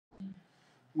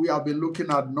We have been looking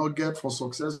at Nugget for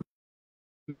Success,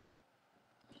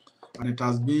 and it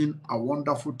has been a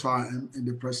wonderful time in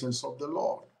the presence of the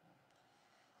Lord.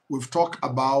 We've talked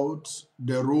about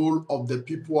the role of the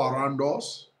people around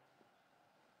us,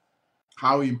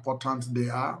 how important they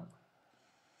are.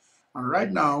 And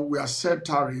right now, we are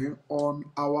centering on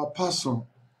our person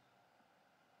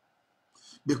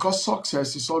because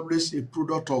success is always a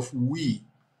product of we,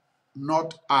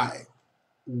 not I.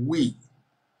 We.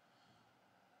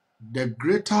 The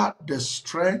greater the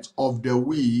strength of the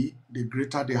we, the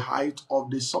greater the height of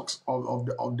the success.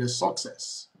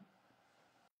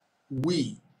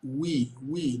 We,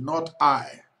 not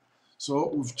I.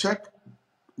 So we've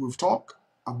talked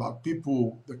about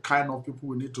people, the kind of people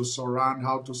we need to surround,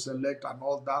 how to select, and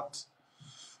all that.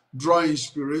 Draw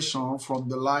inspiration from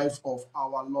the life of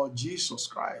our Lord Jesus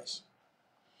Christ.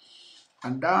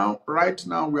 And now, right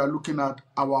now, we are looking at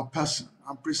our person.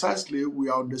 And precisely, we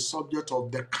are on the subject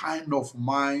of the kind of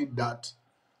mind that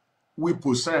we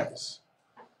possess.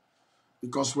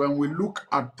 Because when we look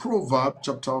at Proverbs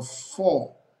chapter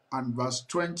 4 and verse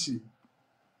 20,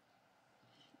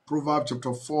 Proverbs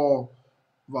chapter 4,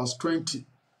 verse 20,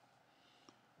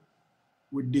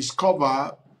 we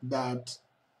discover that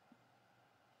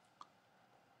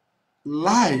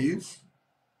life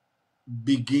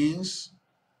begins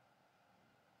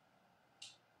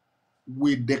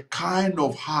with the kind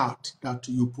of heart that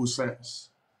you possess.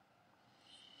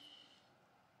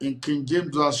 In King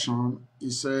James Version,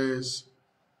 it says,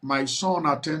 "My son,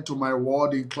 attend to my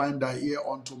word, incline thy ear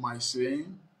unto my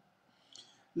saying.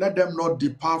 Let them not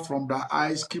depart from thy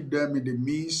eyes, keep them in the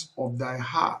midst of thy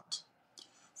heart.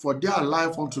 For they are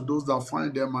life unto those that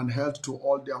find them, and health to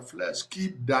all their flesh.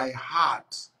 Keep thy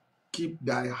heart,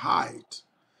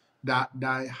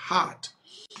 thy heart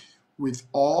with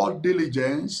all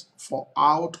diligence, for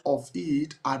out of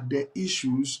it are the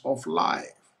issues of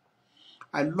life."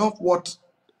 I love what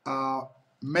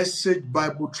Message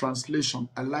Bible translation,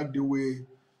 I like the way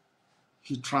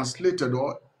he translated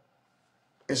or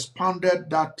expanded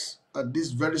that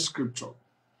this very scripture.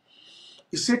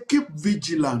 He said, keep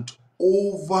vigilant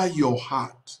over your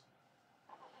heart.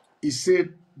 He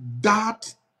said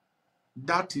that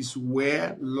is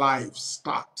where life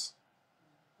starts.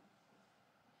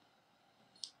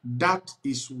 That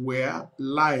is where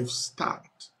life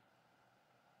starts.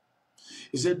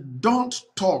 He said, don't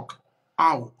talk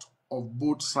out of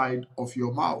both sides of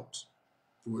your mouth.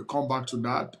 We'll come back to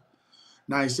that.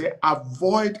 Now he said,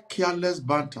 avoid careless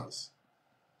banters,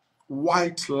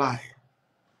 white lie,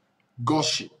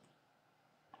 gossip.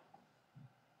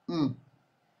 He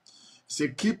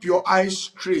said, keep your eyes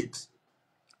straight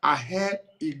ahead,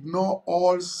 ignore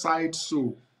all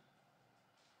sideshow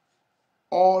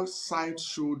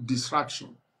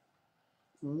distraction.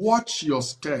 Watch your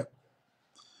step,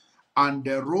 and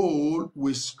the road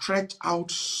will stretch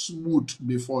out smooth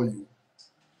before you.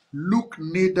 Look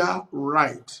neither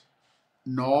right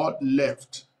nor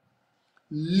left.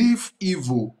 Leave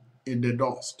evil in the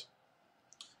dust.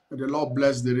 May the Lord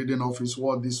bless the reading of His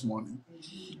word this morning.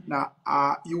 Now,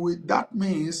 that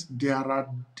means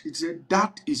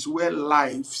that is where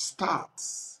life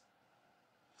starts.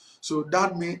 So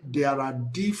that means there are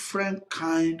different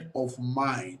kind of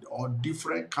mind or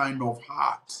different kind of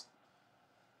heart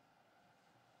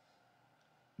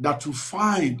that you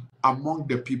find among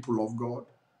the people of God,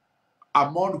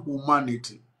 among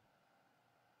humanity.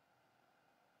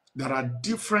 There are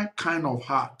different kind of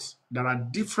hearts. There are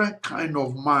different kind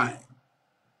of mind.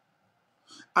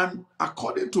 And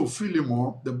according to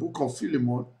Philemon, the book of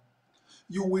Philemon,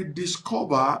 you will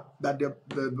discover that the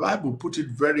Bible put it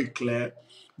very clear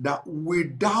that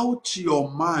without your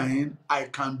mind, I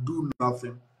can do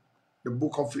nothing. The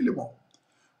book of Philemon.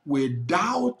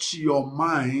 Without your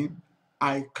mind,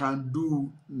 I can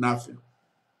do nothing.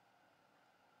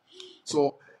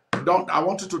 So I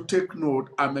want you to take note.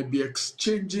 I may be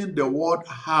exchanging the word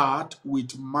heart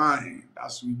with mind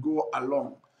as we go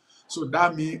along. So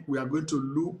that means we are going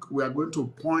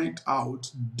to point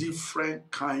out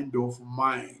different kind of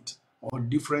mind or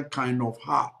different kind of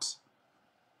heart.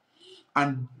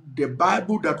 And the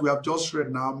Bible that we have just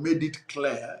read now made it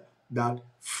clear that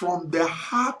from the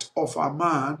heart of a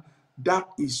man, that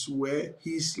is where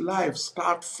his life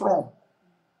starts from.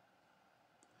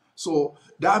 So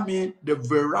that means the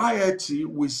variety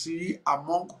we see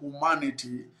among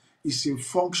humanity is a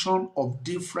function of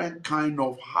different kind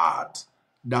of heart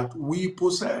that we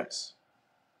possess.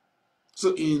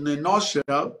 So in a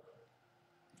nutshell,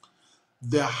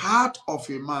 the heart of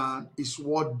a man is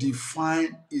what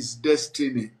defines his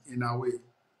destiny in a way.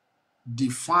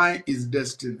 Define his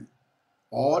destiny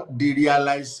or the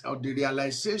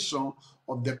realization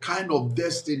of the kind of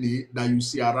destiny that you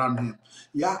see around him.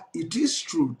 Yeah, it is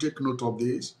true. Take note of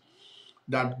this,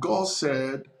 that God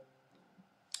said,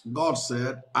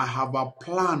 I have a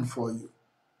plan for you.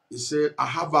 He said, I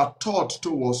have a thought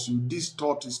towards you. This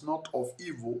thought is not of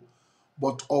evil,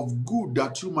 but of good,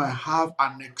 that you might have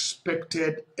an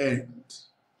expected end.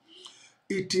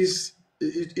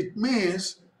 It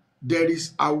means there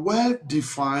is a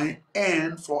well-defined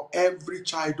end for every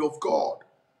child of God.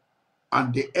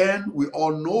 And the end, we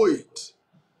all know it.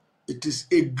 It is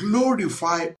a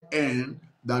glorified end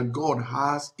that God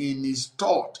has in his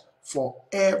thought for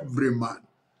every man.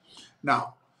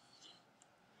 Now,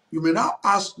 you may now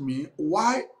ask me,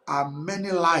 why are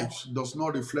many lives does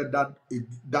not reflect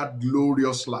that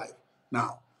glorious life?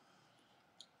 Now,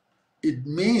 it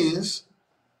means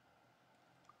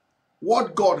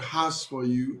what God has for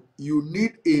you, you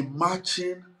need a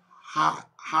matching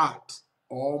heart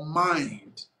or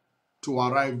mind to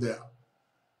arrive there.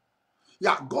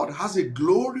 Yeah, God has a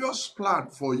glorious plan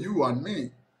for you and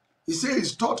me. He says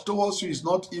his thought towards you is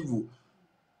not evil.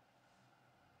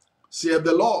 Saith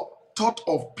the Lord, thought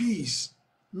of peace,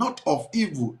 not of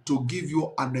evil, to give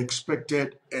you an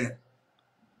expected end.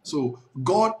 So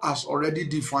God has already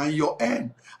defined your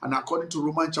end. And according to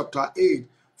Romans chapter 8,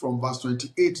 from verse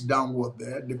 28 downward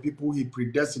there, the people he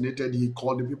predestinated, he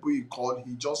called. The people he called,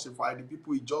 he justified. The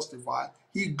people he justified,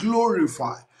 he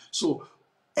glorified. So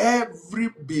every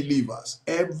believers,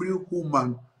 every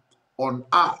human on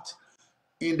earth,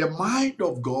 in the mind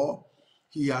of God,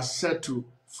 he has settled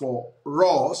for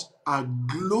us a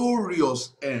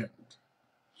glorious end.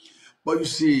 But you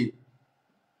see,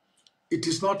 it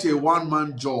is not a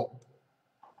one-man job.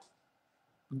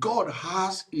 God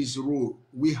has his role.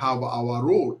 We have our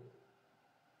role.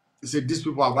 He said, these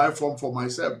people have I formed for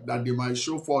myself, that they might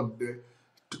show forth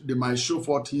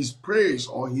his praise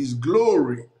or his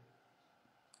glory.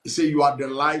 He said, you are the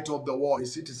light of the world. A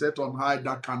city set on high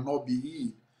that cannot be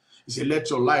hid. He said, let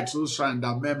your light so shine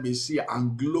that men may see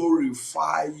and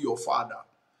glorify your Father.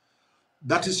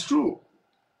 That is true.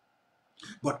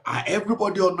 But are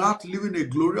everybody on earth living a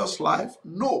glorious life?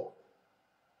 No.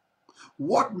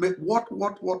 What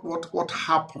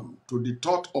happened to the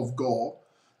thought of God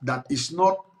that is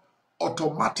not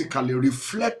automatically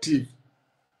reflective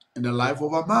in the life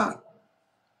of a man?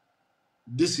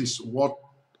 This is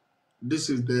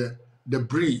the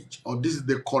bridge, or this is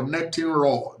the connecting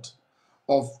rod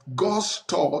of God's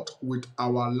thought with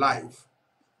our life,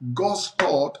 God's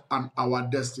thought and our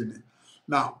destiny.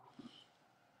 Now,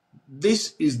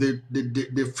 this is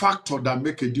the factor that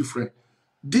make a difference.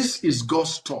 This is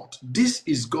God's thought. This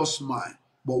is God's mind.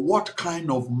 But what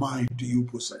kind of mind do you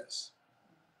possess?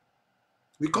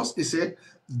 Because he said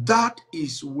that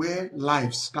is where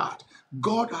life starts.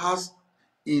 God has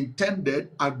intended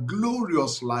a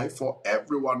glorious life for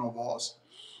every one of us.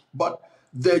 But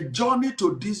the journey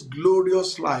to this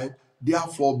glorious life,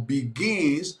 therefore,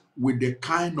 begins with the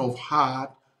kind of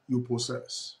heart you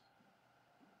possess.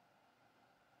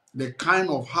 The kind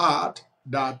of heart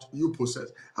that you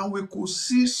possess. And we could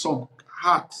see some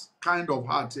kind of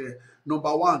heart here.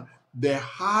 Number one, the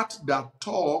heart that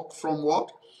talk from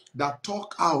what? That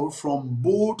talk out from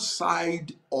both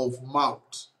sides of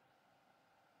mouth.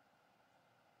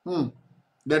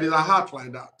 There is a heart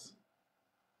like that.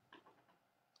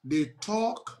 They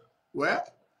talk where?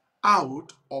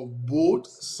 Out of both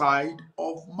sides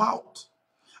of mouth.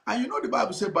 And you know the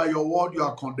Bible says, by your word you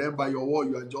are condemned, by your word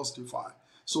you are justified.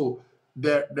 So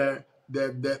there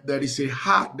is a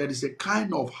heart, there is a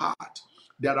kind of heart.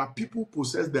 There are people who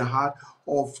possess the heart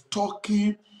of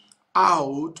talking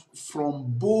out from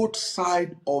both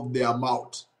sides of their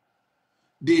mouth.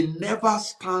 They never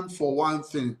stand for one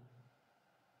thing.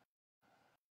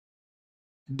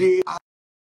 They are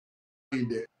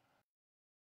minded.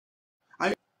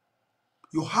 And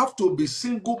you have to be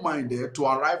single-minded to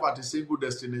arrive at a single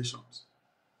destination.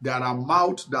 There are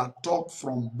mouths that talk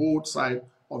from both sides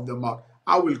of the mouth.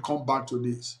 I will come back to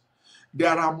this.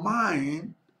 There are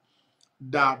minds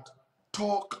that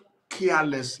talk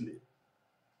carelessly.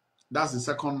 That's the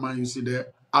second mind you see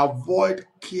there. Avoid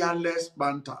careless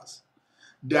banters.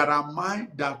 There are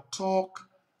minds that talk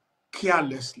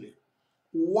carelessly.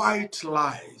 White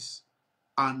lies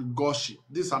and gossip.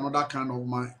 This is another kind of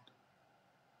mind.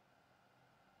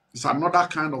 It's another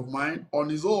kind of mind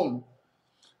on its own.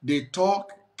 They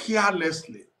talk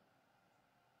carelessly.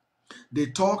 They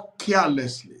talk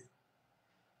carelessly.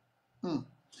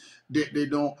 They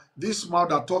don't. This mouth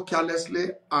that talk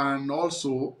carelessly and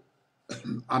also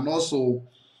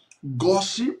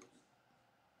gossip,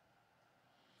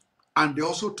 and they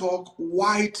also talk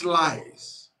white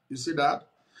lies. You see that?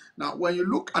 Now, when you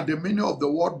look at the meaning of the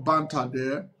word banter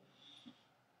there,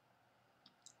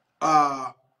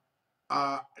 uh,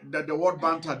 that the word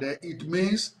banter there, it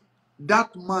means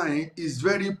that mind is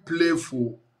very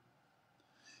playful.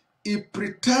 He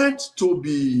pretends to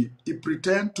be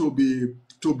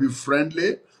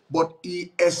friendly, but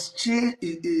he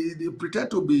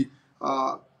pretend to be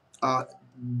uh, uh,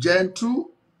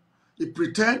 gentle. He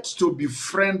pretends to be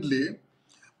friendly,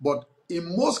 but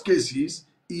in most cases,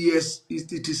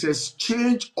 it is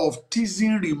exchange of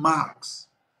teasing remarks.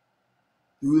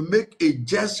 He will make a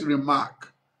jest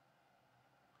remark.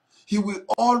 He will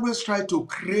always try to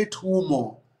create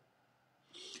humor.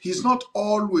 He's not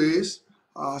always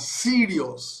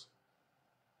serious.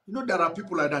 You know, there are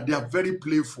people like that, they are very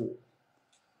playful.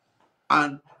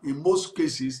 And in most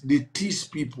cases, they tease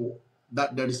people.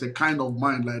 That there is a kind of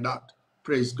mind like that.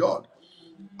 Praise God.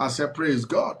 I said, praise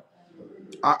God.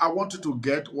 I want you to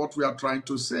get what we are trying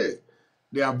to say.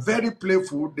 They are very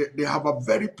playful. They have a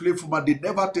very playful, but they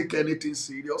never take anything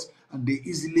serious, and they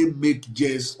easily make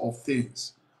jest of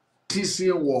things.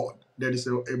 Teasing word. There is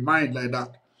a mind like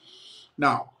that.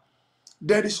 Now,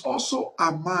 there is also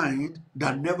a mind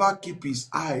that never keep his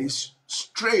eyes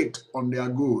straight on their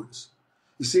goals.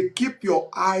 He said, keep your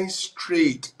eyes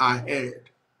straight ahead.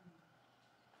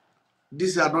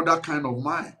 This is another kind of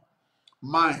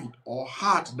mind or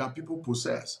heart that people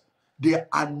possess. They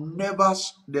are never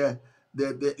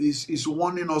is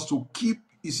warning us to keep.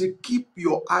 He said, keep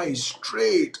your eyes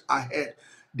straight ahead.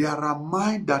 There are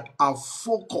minds that are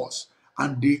focused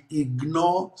and they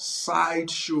ignore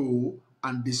sideshow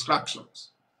and distractions.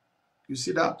 You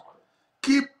see that?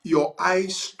 Keep your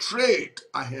eyes straight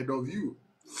ahead of you.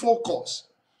 Focus.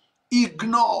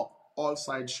 Ignore all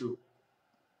sideshow.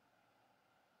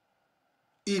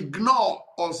 Ignore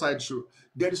all sideshow.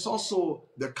 There is also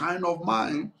the kind of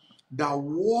mind that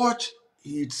watch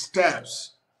its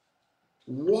steps.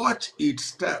 Watch its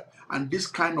step. And this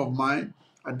kind of mind,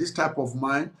 and this type of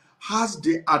mind, has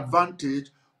the advantage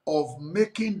of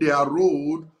making their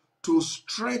road to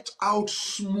stretch out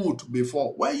smooth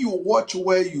before. When you watch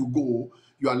where you go,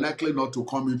 you are likely not to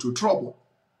come into trouble.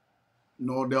 You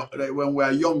know, when we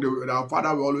are young, our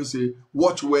father will always say,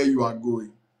 watch where you are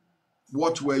going.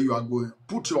 Watch where you are going.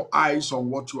 Put your eyes on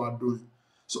what you are doing.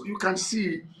 So you can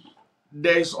see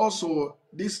there is also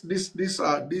this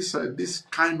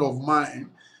kind of mind.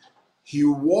 He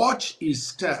watch his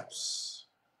steps.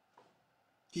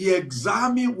 He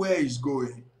examine where he's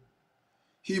going.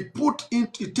 He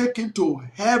take into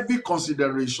heavy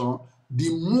consideration the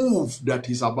move that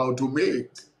he's about to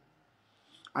make.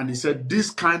 And he said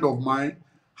this kind of mind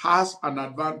has an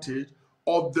advantage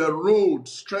of the road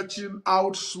stretching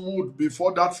out smooth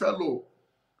before that fellow.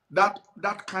 That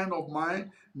kind of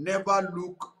mind never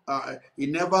look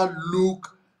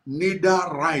neither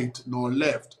right nor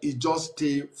left. He just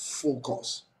stay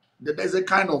focused. There's a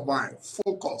kind of mind,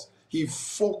 focus. He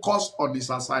focused on his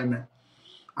assignment.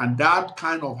 And that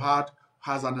kind of heart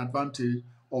has an advantage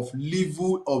of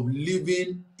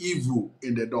leaving evil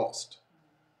in the dust.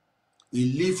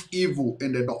 He leaves evil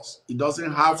in the dust. He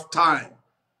doesn't have time.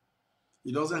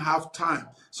 He doesn't have time.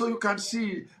 So you can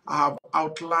see I have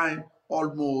outlined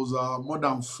almost more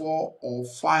than 4 or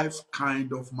 5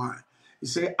 kind of mind. He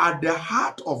said, at the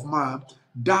heart of man,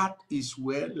 that is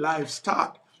where life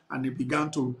starts. And he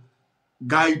began to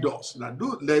guide us.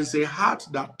 There's a heart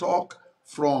that talk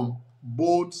from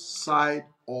both sides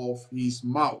of his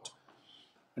mouth.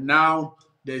 Now,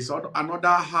 there's another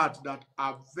heart that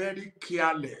are very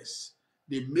careless.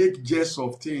 They make jest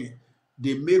of things.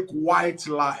 They make white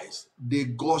lies. They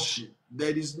gossip.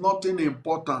 There is nothing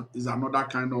important is another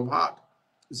kind of heart.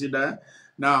 You see that?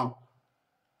 Now,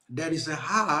 there is a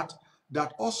heart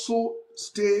that also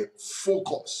stay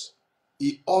focused.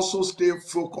 He also stay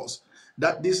focused.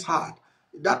 That this heart,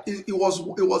 it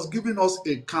was giving us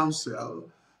a counsel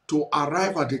to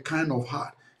arrive at a kind of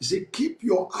heart. He said, keep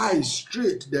your eyes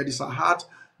straight. There is a heart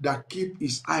that keep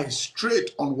his eyes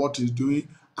straight on what he's doing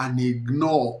and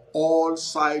ignore all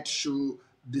sideshow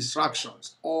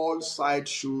distractions. All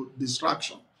sideshow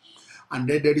distraction. And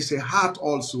then there is a heart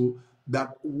also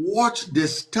that watch the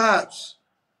steps.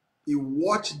 He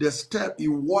watch the step, he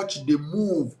watch the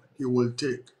move he will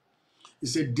take. He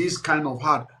said this kind of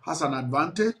heart has an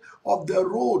advantage of the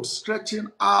road stretching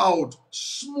out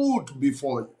smooth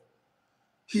before you.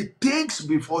 He thinks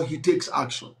before he takes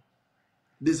action.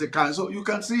 This is a kind. So you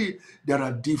can see there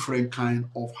are different kind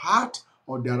of heart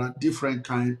or there are different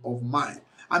kind of mind.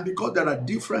 And because there are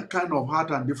different kind of heart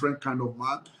and different kind of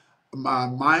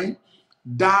mind,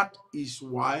 that is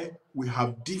why we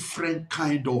have different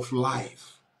kind of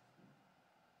life.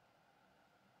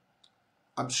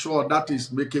 I'm sure that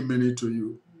is making meaning to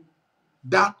you.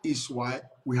 That is why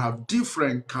we have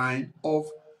different kind of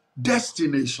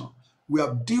destination. We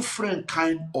have different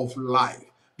kind of life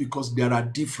because there are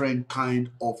different kind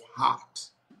of heart.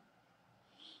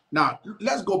 Now,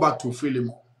 let's go back to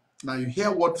Philemon. Now, you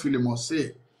hear what Philemon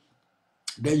say,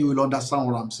 then you will understand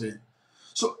what I'm saying.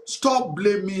 So, stop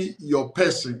blaming your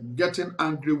person, getting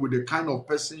angry with the kind of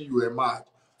person you emerge.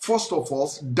 First of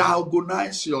all,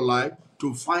 diagnose your life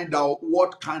to find out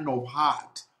what kind of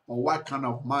heart or what kind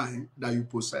of mind that you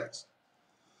possess.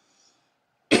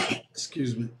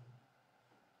 Excuse me.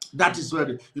 That is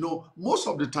where, most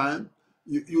of the time,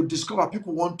 you discover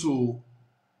people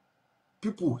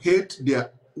hate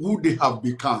who they have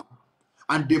become,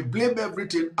 and they blame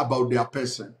everything about their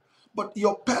person. But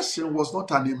your person was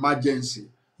not an emergency.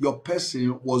 Your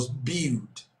person was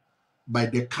built by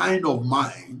the kind of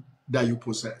mind that you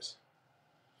possess.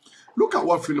 Look at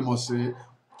what Philemon said,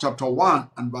 chapter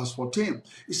 1 and verse 14.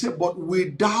 He said, but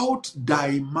without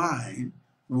thy mind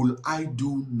will I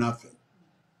do nothing.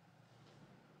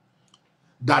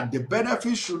 That the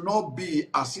benefit should not be,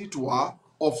 as it were,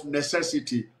 of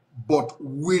necessity, but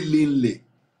willingly.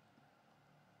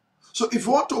 So if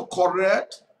you want to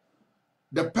correct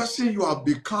the person you have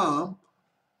become,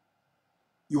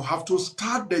 you have to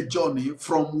start the journey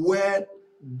from where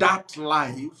that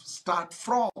life starts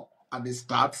from. And it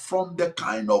starts from the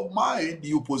kind of mind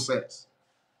you possess.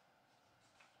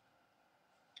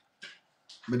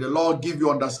 May the Lord give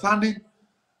you understanding.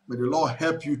 May the Lord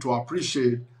help you to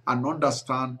appreciate and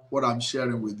understand what I'm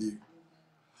sharing with you.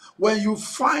 When you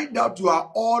find out you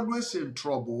are always in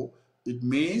trouble, it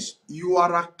means you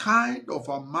are a kind of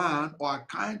a man or a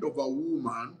kind of a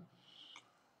woman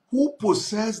who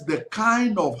possess the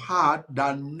kind of heart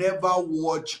that never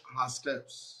watch her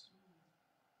steps.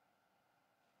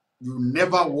 You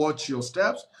never watch your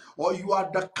steps, or you are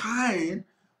the kind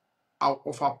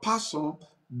of a person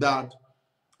that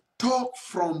talk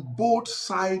from both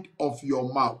sides of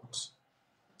your mouth.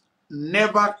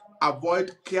 Never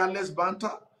avoid careless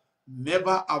banter.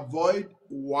 Never avoid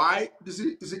white.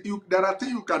 There are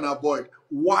things you can avoid.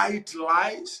 White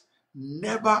lies.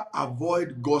 Never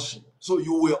avoid gossip. So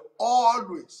you will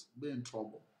always be in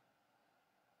trouble.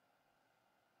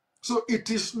 So it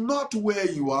is not where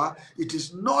you are. It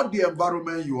is not the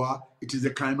environment you are. It is the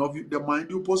kind of the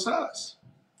mind you possess.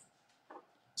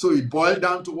 So it boils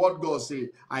down to what God said.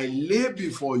 I lay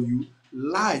before you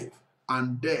life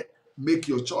and death. Make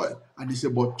your choice. And he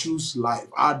said, but choose life.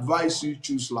 I advise you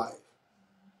choose life.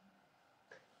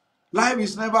 Life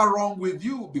is never wrong with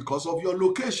you because of your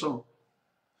location.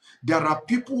 There are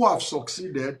people who have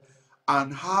succeeded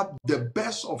and have the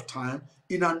best of time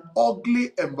in an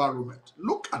ugly environment.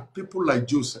 Look at people like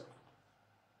Joseph.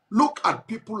 Look at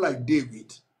people like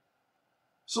David.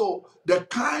 So the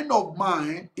kind of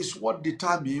mind is what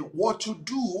determines what you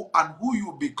do and who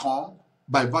you become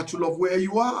by virtue of where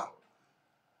you are.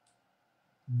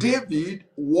 David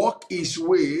walked his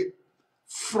way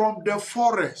from the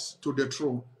forest to the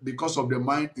throne because of the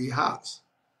mind he has.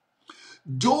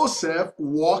 Joseph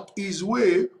walked his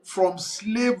way from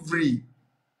slavery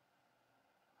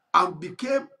and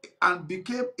became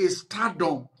a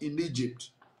stardom in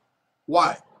Egypt.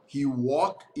 Why? He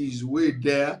walked his way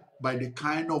there by the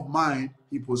kind of mind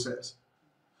he possessed.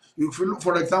 If you look,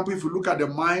 for example, if you look at the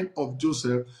mind of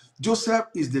Joseph, Joseph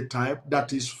is the type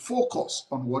that is focused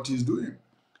on what he's doing.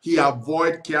 He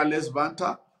avoids careless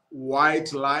banter,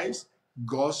 white lies,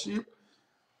 gossip.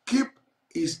 He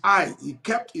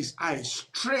kept his eyes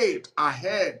straight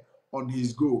ahead on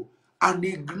his goal and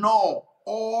ignore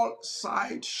all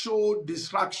sideshow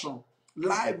distraction.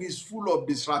 Life is full of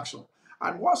distraction.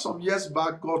 And what some years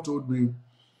back God told me,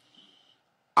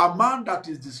 a man that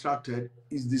is distracted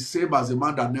is the same as a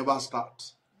man that never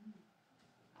starts.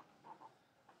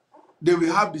 They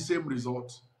will have the same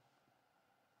results.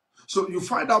 So you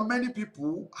find out many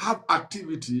people have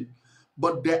activity,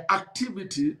 but their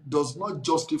activity does not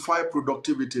justify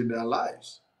productivity in their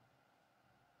lives.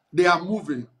 They are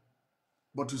moving,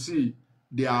 but you see,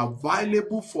 they are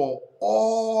available for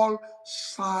all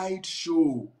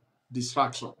sideshow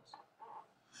distractions.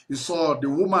 You saw the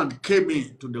woman came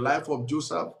into the life of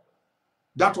Joseph.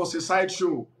 That was a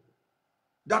sideshow.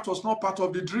 That was not part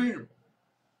of the dream.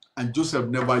 And Joseph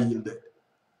never yielded.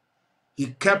 He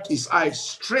kept his eyes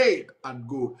straight and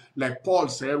go. Like Paul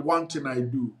said, one thing I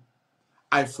do,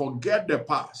 I forget the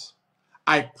past.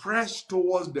 I press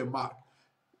towards the mark.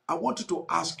 I want you to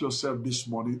ask yourself this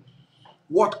morning,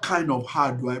 what kind of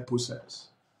heart do I possess?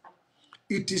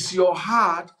 It is your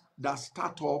heart that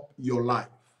starts up your life.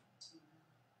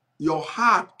 Your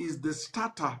heart is the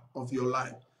starter of your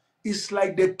life. It's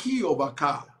like the key of a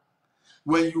car.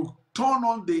 When you turn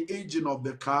on the engine of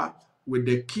the car, with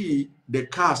the key, the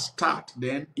car start,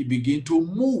 then it begin to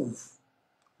move.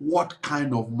 What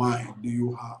kind of mind do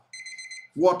you have?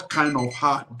 What kind of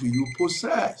heart do you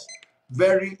possess?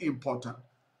 Very important.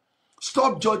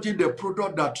 Stop judging the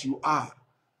product that you are.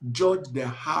 Judge the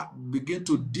heart. Begin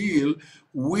to deal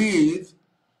with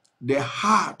the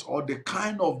heart or the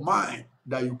kind of mind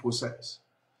that you possess.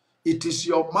 It is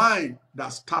your mind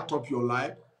that starts up your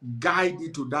life, guide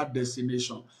you to that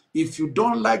destination. If you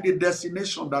don't like the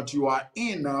destination that you are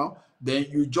in now, then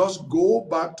you just go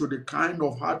back to the kind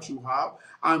of heart you have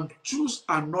and choose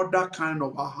another kind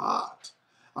of a heart.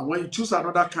 And when you choose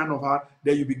another kind of heart,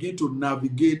 then you begin to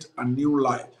navigate a new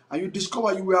life. And you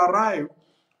discover you will arrive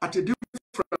at a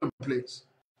different place.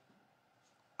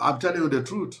 I'm telling you the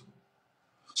truth.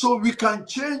 So we can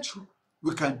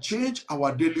change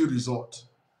our daily result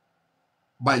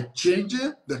by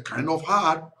changing the kind of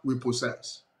heart we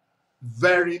possess.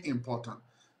 Very important.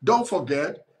 Don't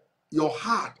forget, your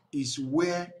heart is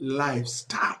where life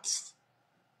starts,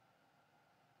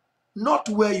 not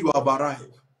where you have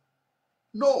arrived.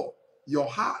 No, your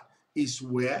heart is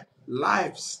where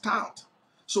life starts.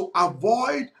 So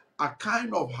avoid a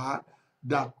kind of heart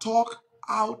that talk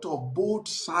out of both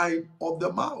sides of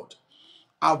the mouth.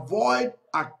 Avoid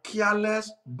a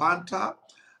careless banter,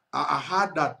 a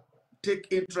heart that take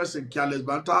interest in careless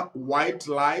banter, white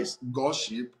lies,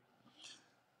 gossip.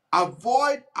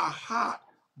 Avoid a heart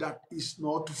that is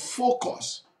not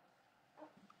focused.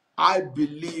 I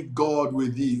believe God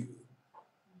with you.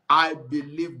 I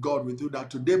believe God with you that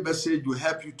today's message will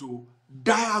help you to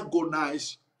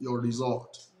diagnose your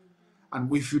result.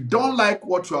 And if you don't like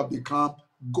what you have become,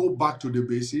 go back to the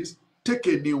basis, take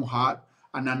a new heart,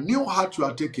 and a new heart you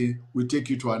are taking will take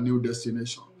you to a new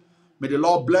destination. May the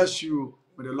Lord bless you.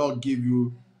 May the Lord give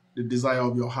you the desire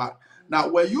of your heart. Now,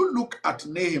 when you look at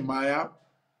Nehemiah,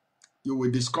 you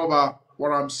will discover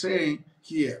what I'm saying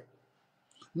here.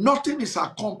 Nothing is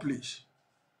accomplished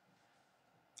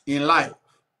in life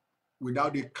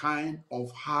without a kind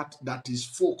of heart that is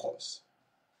focused.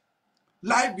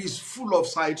 Life is full of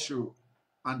sideshow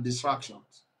and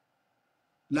distractions.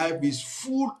 Life is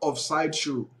full of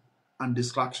sideshow and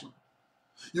distraction.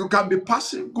 You can be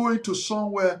passing, going to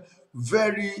somewhere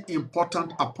very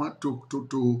important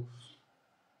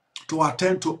to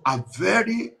attend to a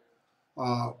very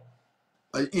uh,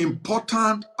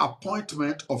 important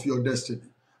appointment of your destiny.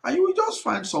 And you will just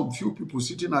find some few people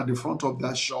sitting at the front of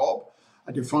their shop,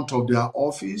 at the front of their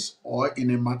office, or in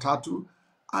a matatu,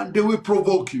 and they will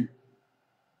provoke you.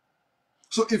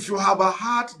 So if you have a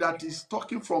heart that is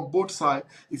talking from both sides,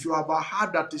 if you have a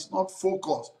heart that is not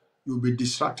focused, you'll be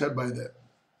distracted by them.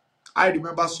 I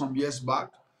remember some years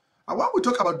back, and when we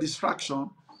talk about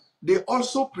distraction, they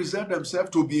also present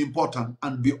themselves to be important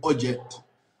and be urgent.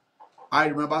 I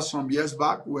remember some years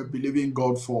back, we were believing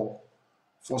God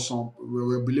we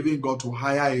were believing God to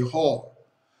hire a hall,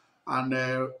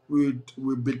 and we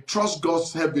trust God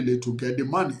heavily to get the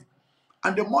money.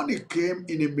 And the money came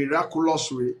in a miraculous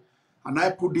way. And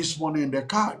I put this money in the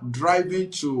car,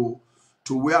 driving to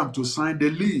where I'm to sign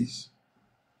the lease.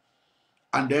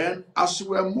 And then as we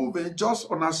were moving,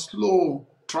 just on a slow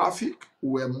traffic,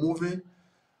 we were moving.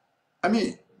 I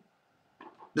mean,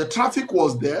 the traffic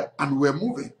was there and we were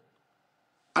moving.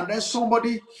 And then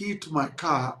somebody hit my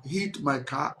car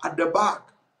at the back.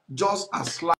 Just a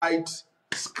slight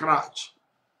scratch.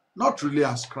 Not really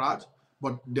a scratch,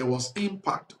 but there was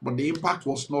impact. But the impact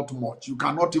was not much. You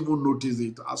cannot even notice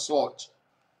it as such.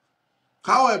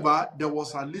 However, there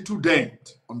was a little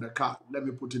dent on the car. Let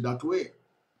me put it that way.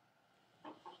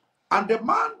 And the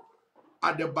man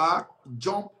at the back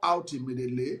jumped out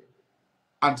immediately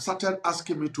and started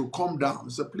asking me to calm down.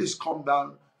 He said, please calm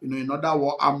down. In other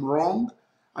words, I'm wrong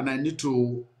and I need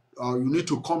to, you need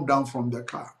to come down from the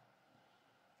car.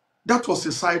 That was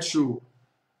a sideshow.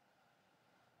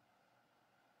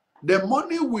 The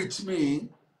money with me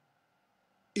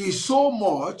is so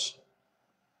much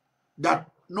that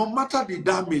no matter the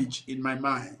damage in my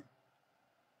mind,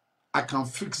 I can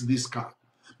fix this car.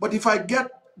 But if I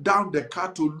get down the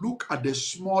car to look at the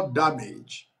small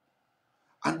damage,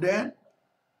 and then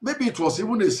maybe it was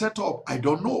even a setup, I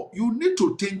don't know. You need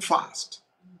to think fast.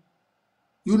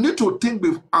 You need to think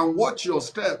and watch your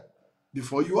step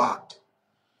before you act.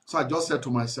 So I just said to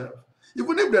myself,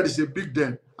 even if there is a big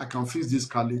dent, I can fix this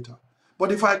car later.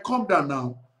 But if I come down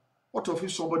now, what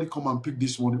if somebody come and pick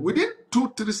this money? Within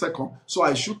 2-3 seconds, so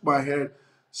I shook my head,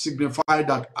 signify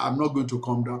that I'm not going to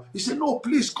come down. He said, no,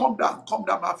 please come down,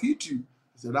 I've hit you.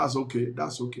 I said, that's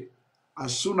okay.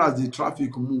 As soon as the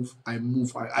traffic moved, I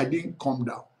moved. I didn't come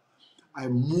down. I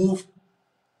moved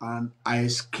and I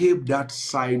escaped that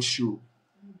sideshow.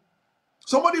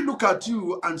 Somebody look at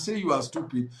you and say you are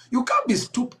stupid. You can't be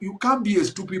stupid. You can't be a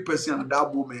stupid person at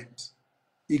that moment.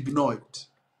 Ignore it.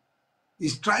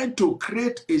 It's trying to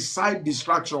create a side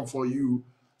distraction for you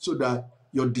so that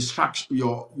your distraction,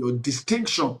 your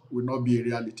distinction will not be a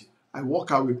reality. I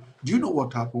walk away. Do you know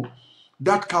what happened?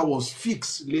 That car was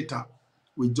fixed later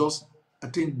with just, I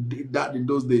think that in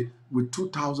those days, with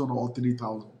 2,000 or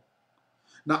 3,000.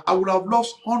 Now, I would have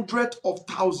lost hundreds of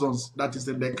thousands that is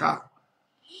in the car.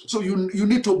 So you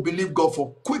need to believe God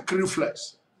for quick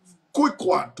reflex, quick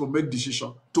one to make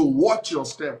decision, to watch your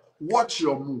step, watch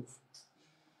your move.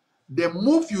 The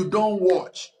move you don't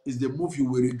watch is the move you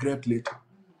will regret later.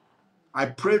 I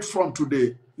prayed from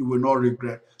today, you will not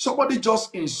regret. Somebody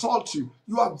just insult you.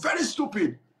 You are very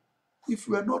stupid. If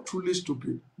you are not truly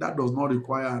stupid, that does not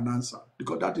require an answer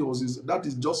because that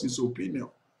is just his opinion.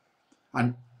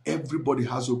 And everybody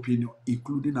has opinion,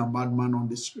 including a madman on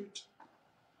the street.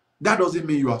 That doesn't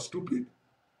mean you are stupid.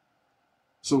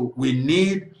 So we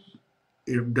need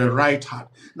the right heart.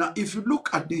 Now, if you look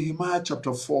at Nehemiah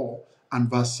chapter 4 and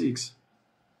verse 6,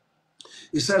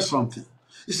 it says something.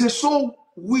 It says,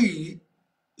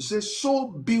 so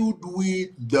build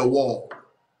we the wall,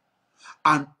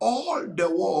 and all the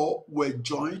wall were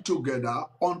joined together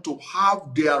unto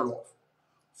half thereof,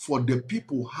 for the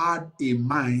people had a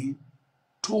mind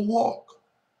to walk.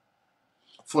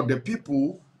 For the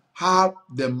people have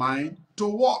the mind to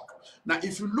walk. Now,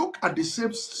 if you look at the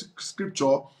same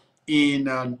scripture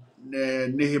in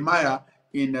Nehemiah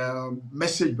in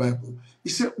Message Bible, he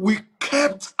said, we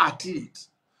kept at it.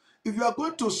 If you are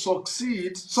going to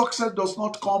succeed, success does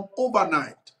not come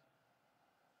overnight.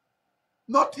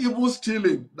 Not even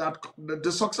stealing, that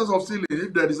the success of stealing,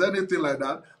 if there is anything like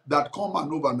that, that come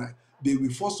and overnight. They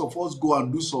will first of all go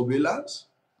and do surveillance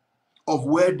of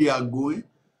where they are going.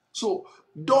 So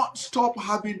don't stop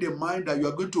having the mind that you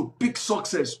are going to pick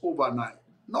success overnight.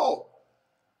 No.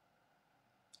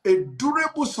 A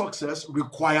durable success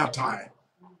requires time.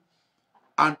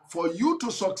 And for you to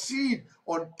succeed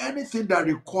on anything that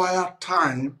requires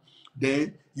time,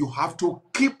 then you have to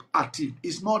keep at it.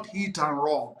 It's not hit and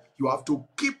run. You have to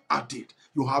keep at it.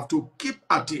 You have to keep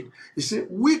at it. You see,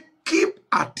 we keep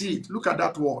at it. Look at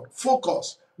that word,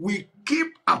 focus. We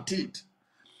keep at it.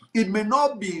 It may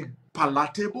not be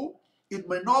palatable. It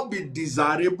may not be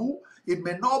desirable. It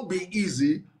may not be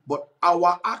easy, but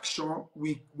our action,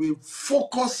 we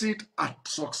focus it at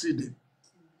succeeding.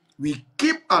 We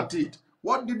keep at it.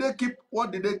 What did they keep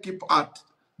at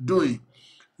doing?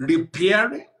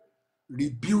 Repairing,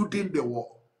 rebuilding the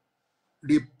wall.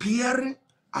 Repairing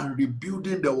and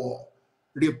rebuilding the wall.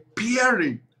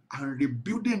 Repairing and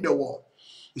rebuilding the wall.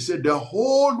 He said the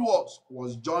whole wall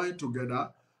was joined together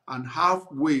and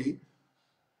halfway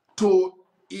to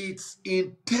its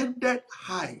intended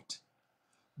height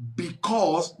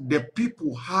because the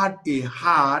people had a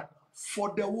heart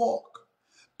for the work.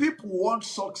 People want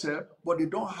success, but they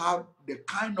don't have the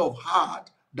kind of heart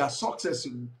that success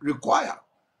requires.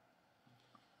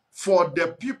 For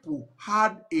the people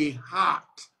had a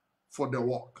heart for the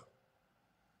work.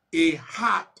 A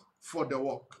heart for the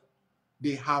work.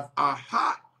 They have a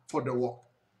heart for the work.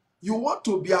 You want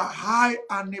to be a high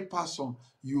earning person,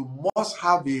 you must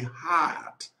have a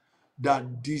heart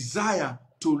that desire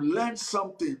to learn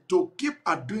something, to keep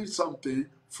at doing something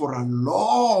for a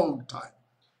long time.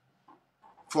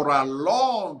 For a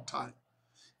long time.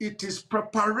 It is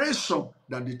preparation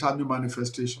that determines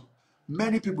manifestation.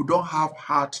 Many people don't have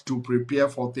heart to prepare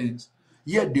for things,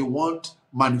 yet they want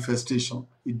manifestation.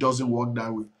 It doesn't work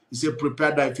that way. He said,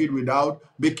 prepare thy feet without,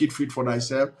 make it fit for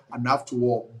thyself, and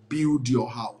afterward, build your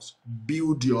house,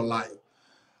 build your life.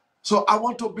 So I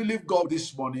want to believe God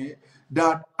this morning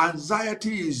that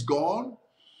anxiety is gone.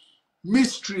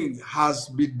 Mystery has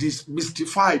been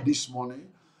demystified this morning.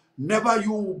 Never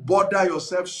you bother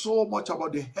yourself so much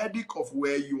about the headache of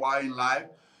where you are in life.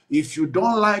 If you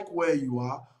don't like where you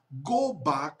are, go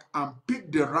back and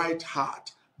pick the right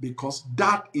heart because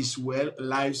that is where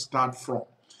life starts from.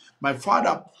 My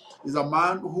father is a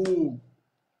man who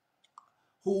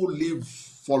lived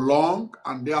for long,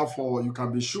 and therefore you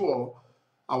can be sure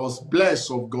I was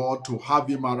blessed of God to have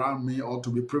him around me or to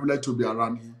be privileged to be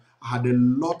around him. I had a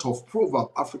lot of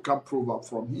African proverb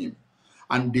from him.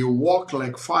 And they walk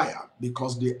like fire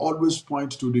because they always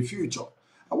point to the future.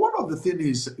 And one of the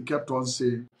things he kept on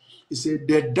saying, he said,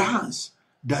 the dance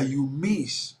that you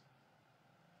miss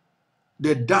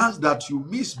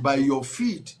by your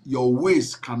feet, your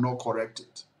ways cannot correct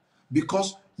it.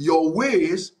 Because your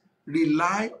ways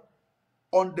rely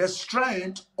on the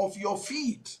strength of your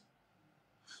feet.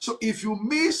 So if you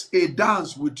miss a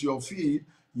dance with your feet,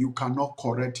 you cannot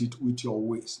correct it with your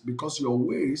ways because your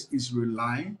ways is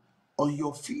relying on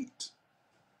your feet.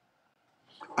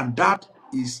 And that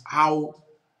is how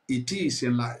it is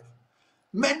in life.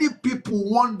 Many people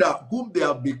wonder whom they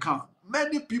have become.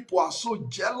 Many people are so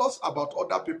jealous about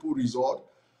other people's result,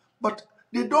 but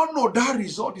they don't know that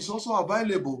result is also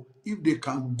available if they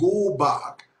can go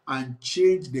back and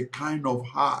change the kind of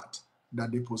heart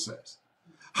that they possess.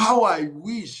 How I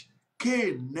wish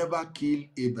Cain never killed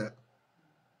Abel,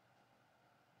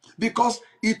 because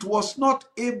it was not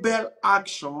Abel's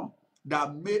action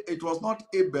that made it was not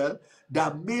Abel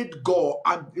that made God,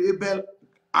 and Abel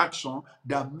action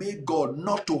that made God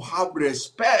not to have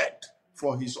respect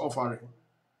for his offering.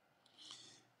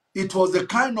 It was the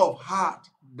kind of heart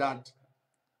that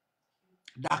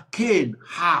Cain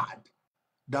had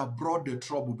that brought the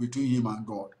trouble between him and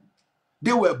God.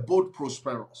 They were both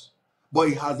prosperous, but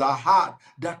he has a heart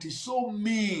that is so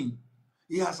mean.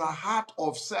 He has a heart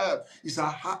of self. He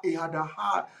had a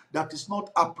heart that is not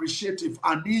appreciative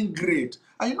and ingrate.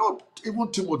 And you know,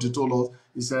 even Timothy told us,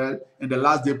 he said, in the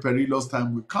last day, perilous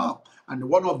time will come. And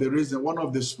one of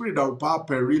the spirit that will power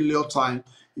perilous time,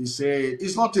 he said,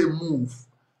 it's not a move.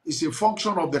 It's a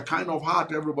function of the kind of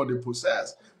heart everybody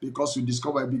possesses, because you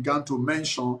discover I began to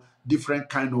mention different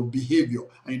kind of behavior.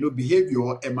 And you know,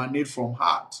 behavior emanates from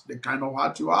heart, the kind of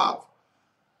heart you have.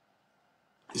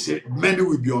 He said, many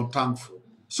will be unthankful.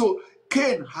 So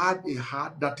Cain had a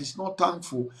heart that is not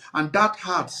thankful, and that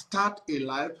heart start a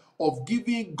life of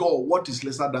giving God what is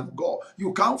lesser than God.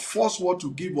 You can't force what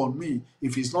to give on me.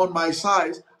 If it's not my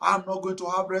size, I'm not going to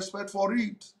have respect for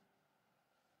it.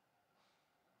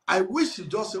 I wish you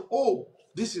just say, oh,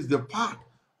 this is the part.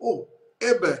 Oh,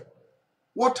 Abel,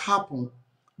 what happened?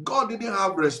 God didn't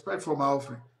have respect for my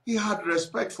offering. He had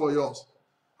respect for yours.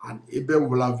 And Abel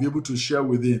will have been able to share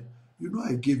with him, you know,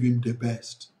 I gave him the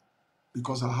best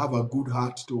because I have a good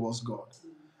heart towards God.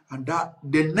 And that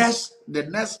the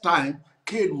next time,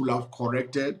 Cain will have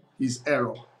corrected his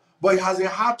error. But he has a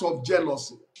heart of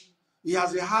jealousy. He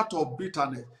has a heart of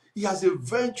bitterness. He has a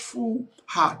vengeful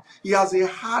heart. He has a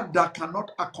heart that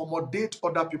cannot accommodate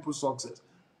other people's success.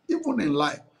 Even in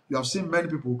life, you have seen many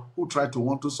people who try to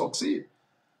want to succeed.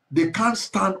 They can't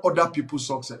stand other people's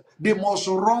success. They must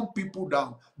run people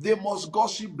down. They must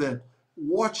gossip them,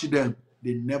 watch them.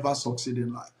 They never succeed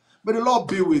in life. May the Lord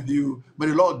be with you. May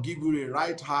the Lord give you a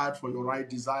right heart for your right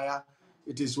desire.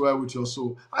 It is well with your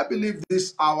soul. I believe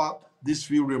this hour, these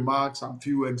few remarks and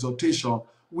few exhortation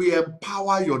will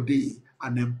empower your day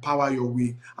and empower your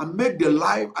week and make the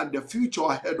life and the future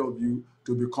ahead of you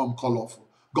to become colorful.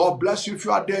 God bless you. If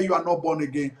you are there, you are not born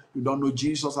again, you don't know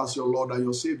Jesus as your Lord and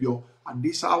your Savior. And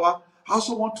this hour, I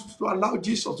also want to allow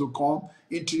Jesus to come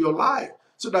into your life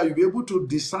so that you'll be able to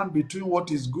discern between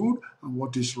what is good and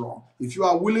what is wrong. If you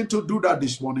are willing to do that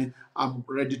this morning, I'm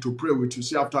ready to pray with you.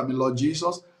 Say after me, Lord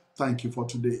Jesus, thank you for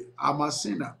today. I'm a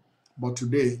sinner, but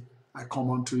today I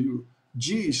come unto you.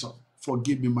 Jesus,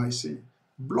 forgive me my sin.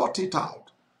 Blot it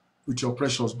out with your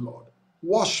precious blood.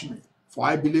 Wash me, for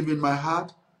I believe in my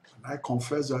heart and I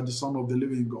confess you are the Son of the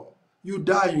living God. You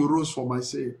died, you rose for my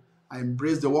sake. I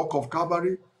embrace the work of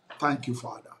Calvary. Thank you,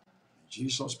 Father. In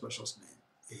Jesus' precious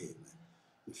name, amen.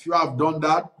 If you have done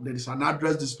that, there is an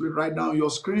address displayed right now on your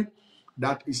screen.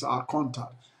 That is our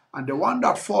contact. And the one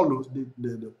that follows,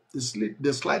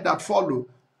 the slide that follows,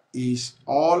 is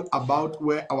all about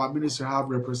where our ministry have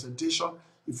representation.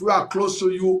 If we are close to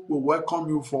you, we welcome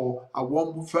you for a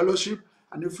warm fellowship.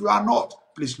 And if you are not,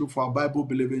 please look for a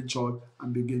Bible-believing church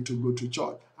and begin to go to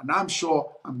church. And I'm sure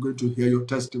I'm going to hear your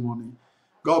testimony.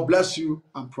 God bless you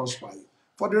and prosper you.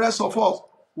 For the rest of us,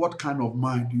 what kind of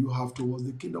mind do you have towards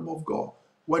the kingdom of God?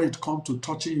 When it comes to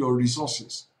touching your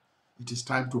resources, it is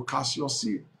time to cast your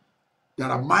seed. There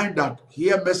are minds that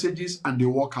hear messages and they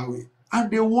walk away,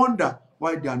 and they wonder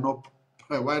why they are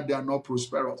not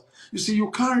prosperous. You see,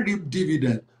 you can't reap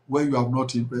dividend where you have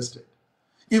not invested.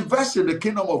 Invest in the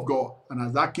kingdom of God, and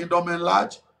as that kingdom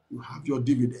enlarge, you have your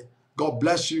dividend. God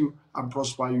bless you and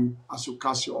prosper you as you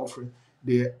cast your offering.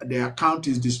 The account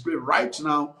is displayed right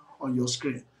now on your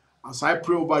screen. As I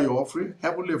pray over your offering,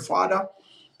 Heavenly Father,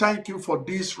 thank you for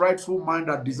this rightful mind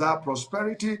that desire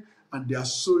prosperity, and they are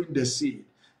sowing the seed.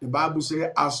 The Bible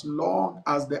says, as long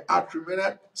as the earth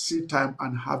remaineth, seed time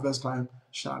and harvest time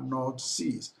shall not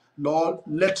cease. Lord,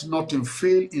 let nothing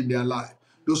fail in their life.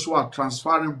 Those who are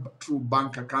transferring through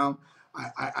bank account,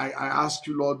 I ask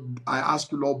you,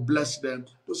 Lord, bless them.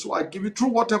 Those who are giving through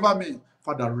whatever means,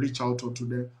 Father, reach out unto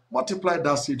them. Multiply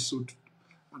that seed so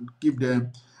and give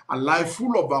them a life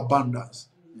full of abundance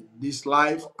in this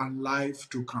life and life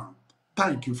to come.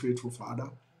 Thank you, faithful Father. In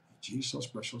Jesus'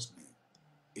 precious name.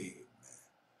 Amen.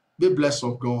 Be blessed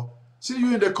of God. See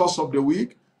you in the course of the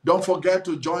week. Don't forget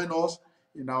to join us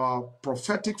in our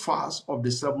prophetic fast of the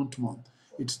 7th month.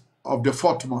 It's of the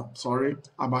 4th month. Sorry,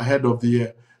 I'm ahead of the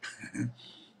year.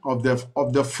 of the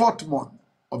 4th month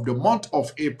of the month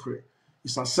of April.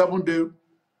 It's a 7-day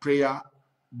prayer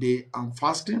day and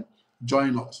fasting.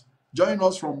 Join us. Join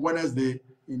us from Wednesday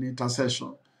in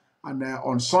intercession. And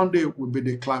on Sunday will be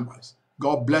the climax.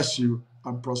 God bless you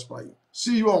and prosper you.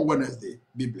 See you on Wednesday.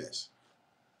 Be blessed.